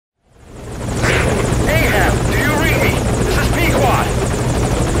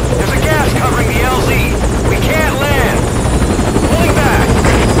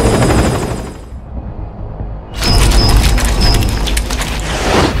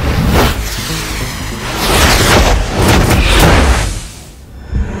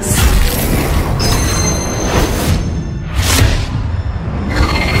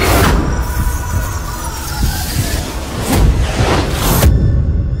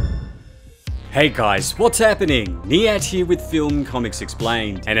Hey guys, what's happening? Niyat here with Film Comics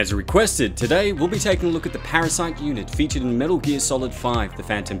Explained, and as requested, today we'll be taking a look at the Parasite unit featured in Metal Gear Solid 5: The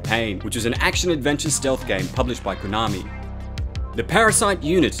Phantom Pain, which was an action-adventure stealth game published by Konami. The Parasite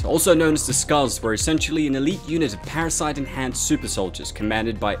unit, also known as the Skulls, were essentially an elite unit of parasite-enhanced super soldiers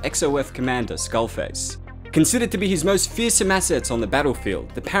commanded by XOF commander Skullface. Considered to be his most fearsome assets on the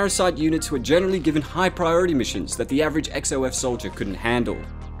battlefield, the Parasite units were generally given high-priority missions that the average XOF soldier couldn't handle.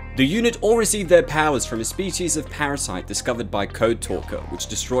 The unit all received their powers from a species of parasite discovered by Code Talker, which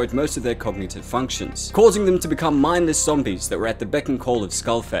destroyed most of their cognitive functions, causing them to become mindless zombies that were at the beck and call of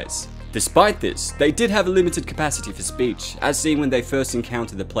Skullface. Despite this, they did have a limited capacity for speech, as seen when they first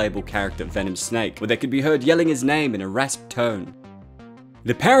encountered the playable character Venom Snake, where they could be heard yelling his name in a rasped tone.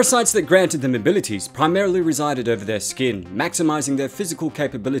 The parasites that granted them abilities primarily resided over their skin, maximizing their physical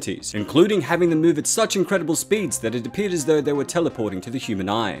capabilities, including having them move at such incredible speeds that it appeared as though they were teleporting to the human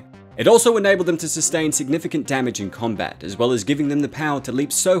eye. It also enabled them to sustain significant damage in combat, as well as giving them the power to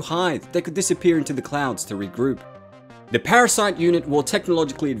leap so high that they could disappear into the clouds to regroup. The Parasite unit wore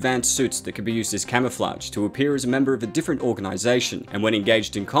technologically advanced suits that could be used as camouflage to appear as a member of a different organization, and when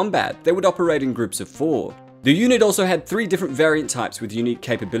engaged in combat, they would operate in groups of 4. The unit also had 3 different variant types with unique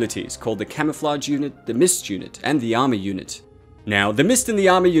capabilities, called the Camouflage Unit, the Mist Unit, and the Armor Unit. Now, the Mist and the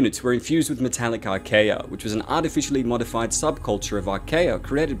Armor units were infused with metallic archaea, which was an artificially modified subculture of archaea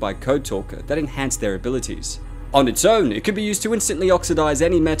created by Code Talker that enhanced their abilities. On its own, it could be used to instantly oxidize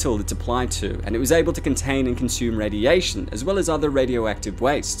any metal it's applied to, and it was able to contain and consume radiation, as well as other radioactive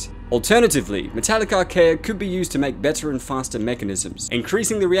waste. Alternatively, metallic archaea could be used to make better and faster mechanisms,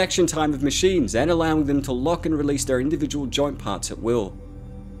 increasing the reaction time of machines and allowing them to lock and release their individual joint parts at will.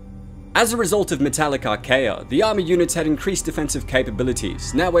 As a result of metallic archaea, the armor units had increased defensive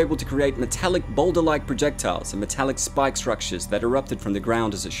capabilities, now able to create metallic boulder-like projectiles and metallic spike structures that erupted from the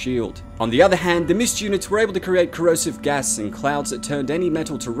ground as a shield. On the other hand, the Mist units were able to create corrosive gas and clouds that turned any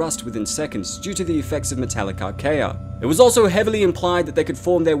metal to rust within seconds due to the effects of metallic archaea. It was also heavily implied that they could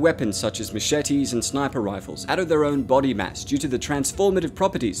form their weapons such as machetes and sniper rifles out of their own body mass due to the transformative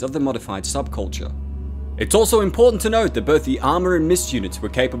properties of the modified subculture. It's also important to note that both the armor and Mist units were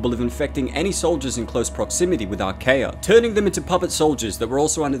capable of infecting any soldiers in close proximity with archaea, turning them into puppet soldiers that were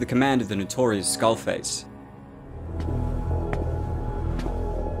also under the command of the notorious Skullface.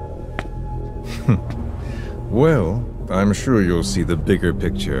 Well, I'm sure you'll see the bigger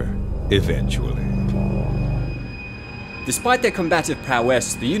picture eventually. Despite their combative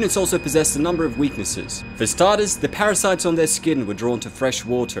prowess, the units also possessed a number of weaknesses. For starters, the parasites on their skin were drawn to fresh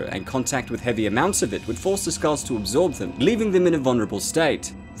water, and contact with heavy amounts of it would force the skulls to absorb them, leaving them in a vulnerable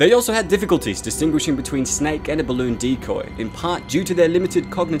state. They also had difficulties distinguishing between Snake and a balloon decoy, in part due to their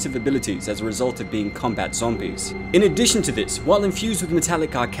limited cognitive abilities as a result of being combat zombies. In addition to this, while infused with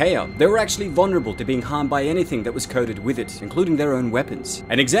metallic archaea, they were actually vulnerable to being harmed by anything that was coated with it, including their own weapons.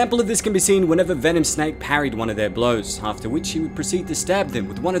 An example of this can be seen whenever Venom Snake parried one of their blows, after which he would proceed to stab them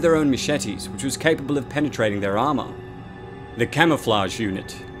with one of their own machetes, which was capable of penetrating their armor. The Camouflage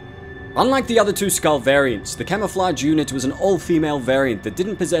Unit. Unlike the other 2 Skull variants, the Camouflage unit was an all-female variant that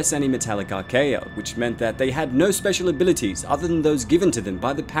didn't possess any metallic archaea, which meant that they had no special abilities other than those given to them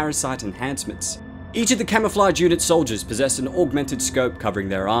by the parasite enhancements. Each of the Camouflage unit soldiers possessed an augmented scope covering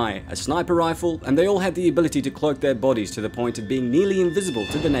their eye, a sniper rifle, and they all had the ability to cloak their bodies to the point of being nearly invisible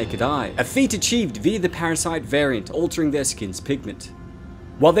to the naked eye, a feat achieved via the Parasite variant altering their skin's pigment.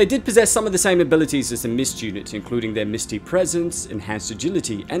 While they did possess some of the same abilities as the Mist unit, including their misty presence, enhanced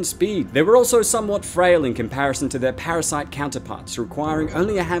agility, and speed, they were also somewhat frail in comparison to their parasite counterparts, requiring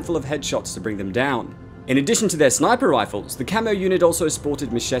only a handful of headshots to bring them down. In addition to their sniper rifles, the Camo unit also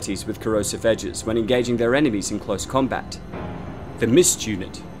sported machetes with corrosive edges when engaging their enemies in close combat. The Mist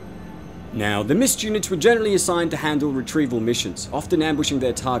unit. Now, the Mist units were generally assigned to handle retrieval missions, often ambushing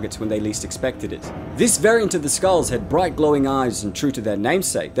their targets when they least expected it. This variant of the Skulls had bright glowing eyes, and true to their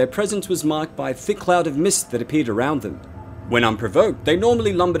namesake, their presence was marked by a thick cloud of mist that appeared around them. When unprovoked, they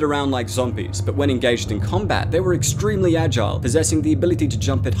normally lumbered around like zombies, but when engaged in combat, they were extremely agile, possessing the ability to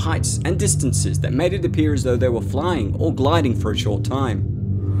jump at heights and distances that made it appear as though they were flying or gliding for a short time.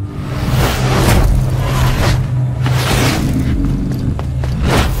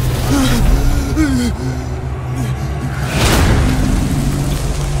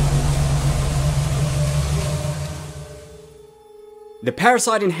 The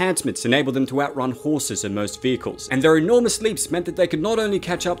parasite enhancements enabled them to outrun horses and most vehicles, and their enormous leaps meant that they could not only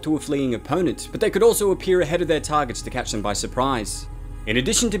catch up to a fleeing opponent, but they could also appear ahead of their targets to catch them by surprise. In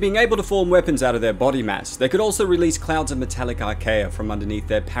addition to being able to form weapons out of their body mass, they could also release clouds of metallic archaea from underneath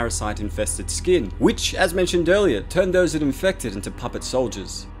their parasite-infested skin, which, as mentioned earlier, turned those it infected into puppet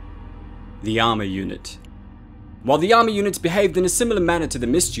soldiers. the Armor Unit. While the Armor Units behaved in a similar manner to the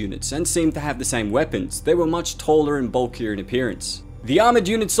Mist Units and seemed to have the same weapons, they were much taller and bulkier in appearance. The Armored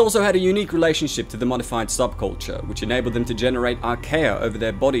Units also had a unique relationship to the modified subculture, which enabled them to generate archaea over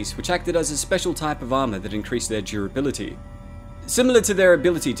their bodies, which acted as a special type of armor that increased their durability. Similar to their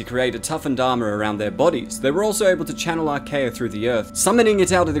ability to create a toughened armor around their bodies, they were also able to channel archaea through the earth, summoning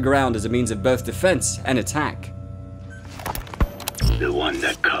it out of the ground as a means of both defense and attack. The one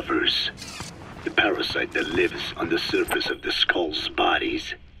that covers. The parasite that lives on the surface of the skull's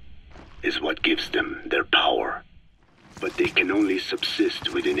bodies is what gives them their power. But they can only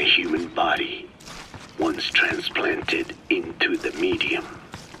subsist within a human body. Once transplanted into the medium,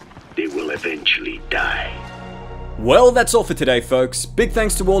 they will eventually die. Well, that's all for today, folks. Big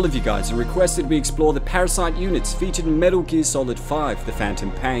thanks to all of you guys who requested we explore the parasite units featured in Metal Gear Solid 5: The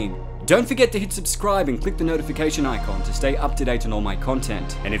Phantom Pain. Don't forget to hit subscribe and click the notification icon to stay up to date on all my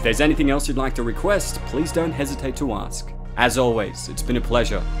content. And if there's anything else you'd like to request, please don't hesitate to ask. As always, it's been a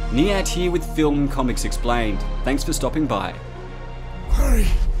pleasure. Niyat here with Film Comics Explained. Thanks for stopping by. Hurry!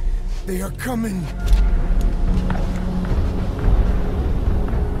 They are coming!